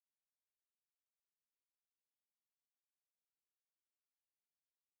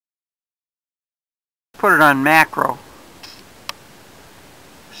put it on macro.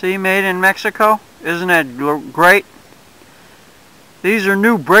 See, made in Mexico? Isn't that great? These are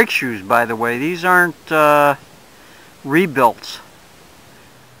new brake shoes, by the way. These aren't rebuilds.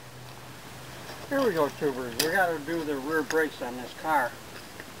 Here we go, tubers. We got to do the rear brakes on this car.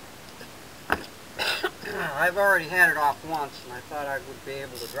 I've already had it off once, and I thought I would be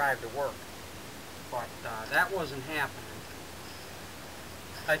able to drive to work. But that wasn't happening.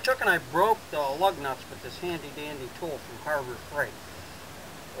 I took and I broke the lug nuts with this handy-dandy tool from Harbor Freight.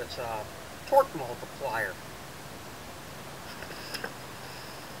 It's a torque multiplier.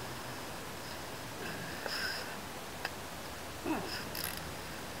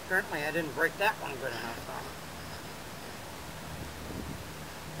 Apparently I didn't break that one good enough,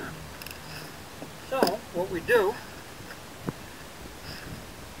 though. So, what we do,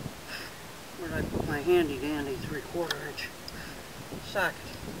 where did I put my handy-dandy 3/4 inch socket?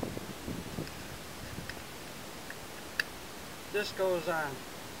 This goes on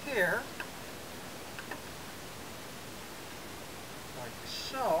here, like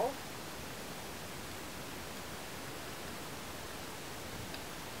so.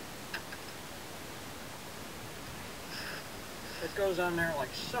 It goes on there like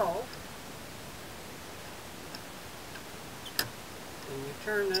so. And you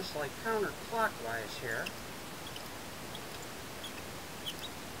turn this like counterclockwise here.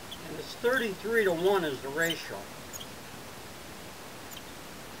 And it's 33:1 is the ratio.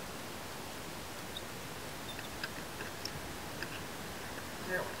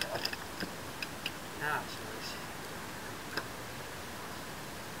 There we go. Now it's nice.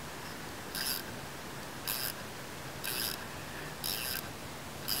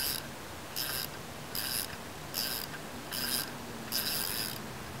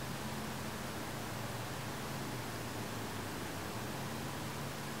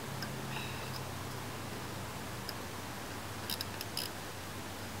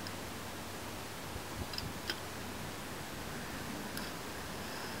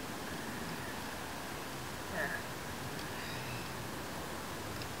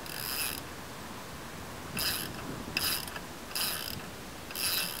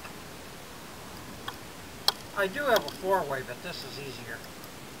 I do have a 4-way, but this is easier.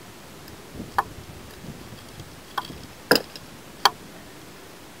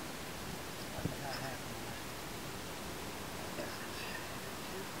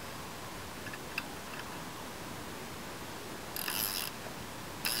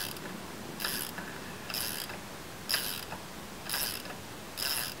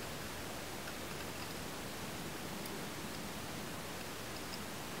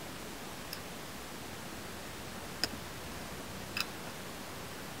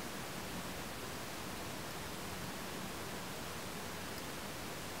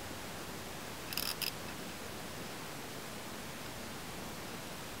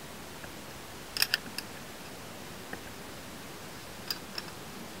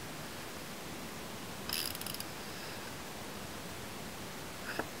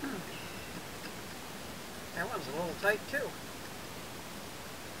 That one's a little tight too.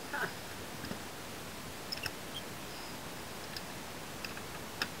 Huh.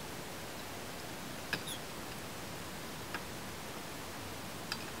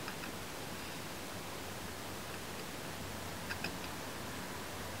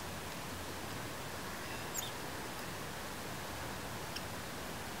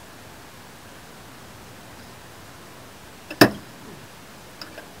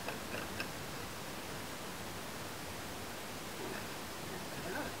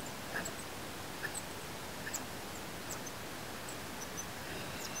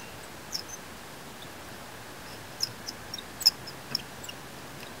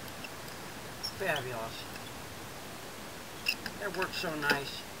 Fabulous. That works so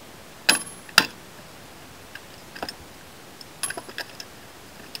nice.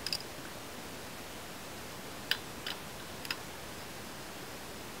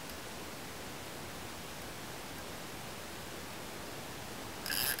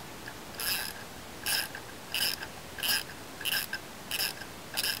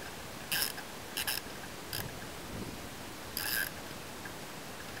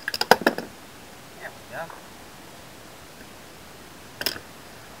 Yeah.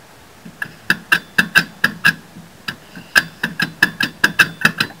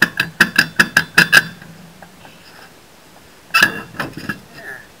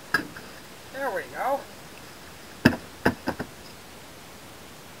 There we go.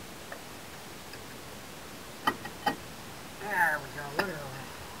 There we go. Look at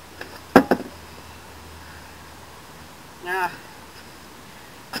that. Now,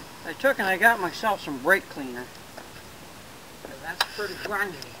 I took and I got myself some brake cleaner. That's pretty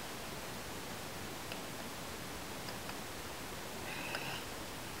grungy.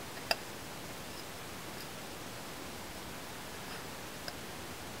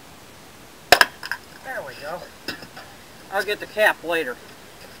 There we go. I'll get the cap later.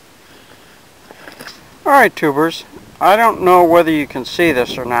 Alright, tubers. I don't know whether you can see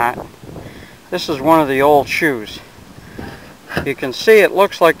this or not. This is one of the old shoes. You can see it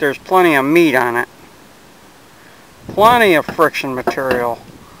looks like there's plenty of meat on it. Plenty of friction material.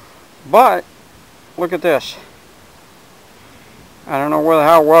 But, look at this. I don't know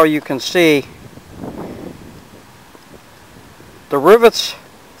how well you can see. The rivets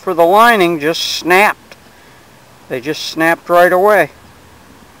for the lining just snapped. They just snapped right away.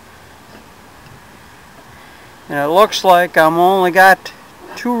 And it looks like I'm only got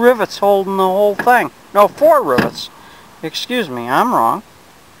 2 rivets holding the whole thing. No, 4 rivets. Excuse me, I'm wrong.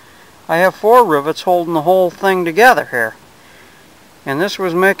 I have 4 rivets holding the whole thing together here. And this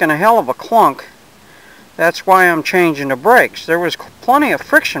was making a hell of a clunk. That's why I'm changing the brakes. There was plenty of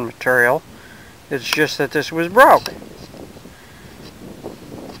friction material. It's just that this was broke.